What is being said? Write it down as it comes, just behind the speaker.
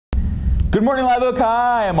Good morning, Live Oak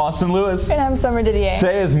High. I'm Austin Lewis. And I'm Summer Didier.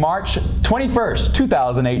 Today is March 21st,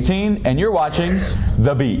 2018, and you're watching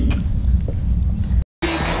The Beak.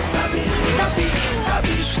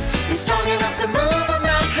 He's strong enough to move a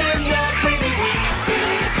mountain, you're pretty weak.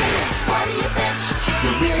 Seriously, why do you bitch?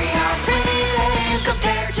 You really are pretty lame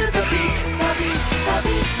compared to the Beak. The Beak, the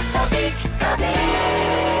Beak, the Beak, the Beak.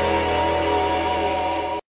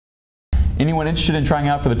 Anyone interested in trying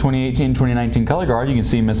out for the 2018-2019 Color Guard, you can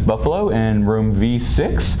see Miss Buffalo in room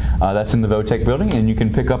V6. That's in the Votech building, and you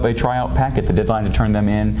can pick up a tryout packet. The deadline to turn them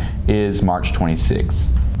in is March 26th.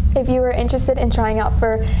 If you are interested in trying out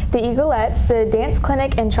for the Eaglettes, the dance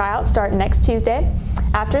clinic and tryout start next Tuesday.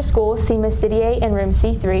 After school, see Miss Didier in room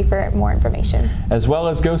C3 for more information. As well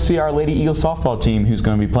as go see our Lady Eagle softball team, who's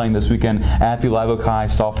going to be playing this weekend at the Live Oak High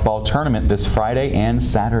softball tournament this Friday and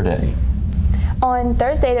Saturday. On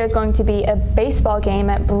Thursday, there's going to be a baseball game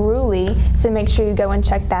at Bruley, so make sure you go and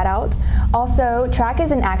check that out. Also, track is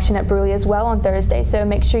in action at Bruley as well on Thursday, so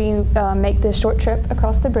make sure you make the short trip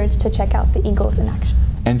across the bridge to check out the Eagles in action.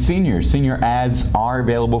 And senior ads are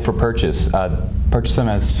available for purchase. Purchase them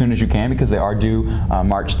as soon as you can because they are due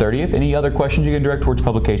March 30th. Any other questions you can direct towards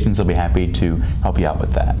publications, they'll be happy to help you out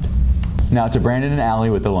with that. Now to Brandon and Allie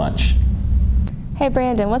with the lunch. Hey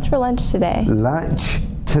Brandon, what's for lunch today? Lunch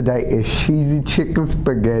today is cheesy chicken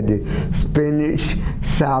spaghetti, spinach,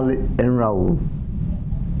 salad, and roll.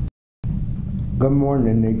 Good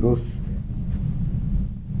morning, Eagles.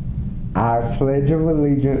 I pledge of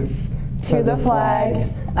allegiance to the flag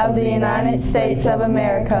of the United States of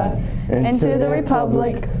America and to the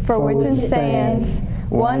republic for which it stands,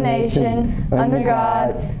 one nation, under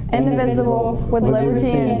God, indivisible, with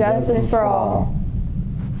liberty and justice for all.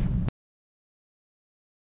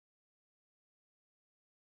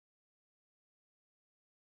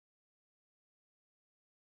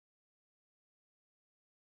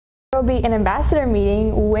 There will be an ambassador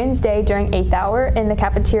meeting Wednesday during 8th hour in the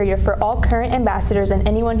cafeteria for all current ambassadors and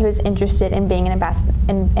anyone who is interested in being an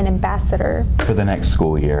ambassador. For the next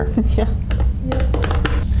school year. Yeah.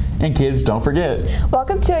 And kids, don't forget.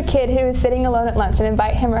 Welcome to a kid who is sitting alone at lunch and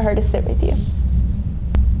invite him or her to sit with you.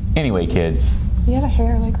 Anyway, kids. You have a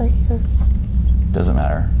hair like right here. Doesn't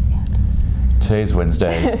matter. Yeah, it does. Today's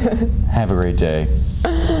Wednesday. Have a great day.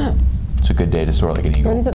 It's a good day to soar like an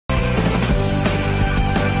eagle.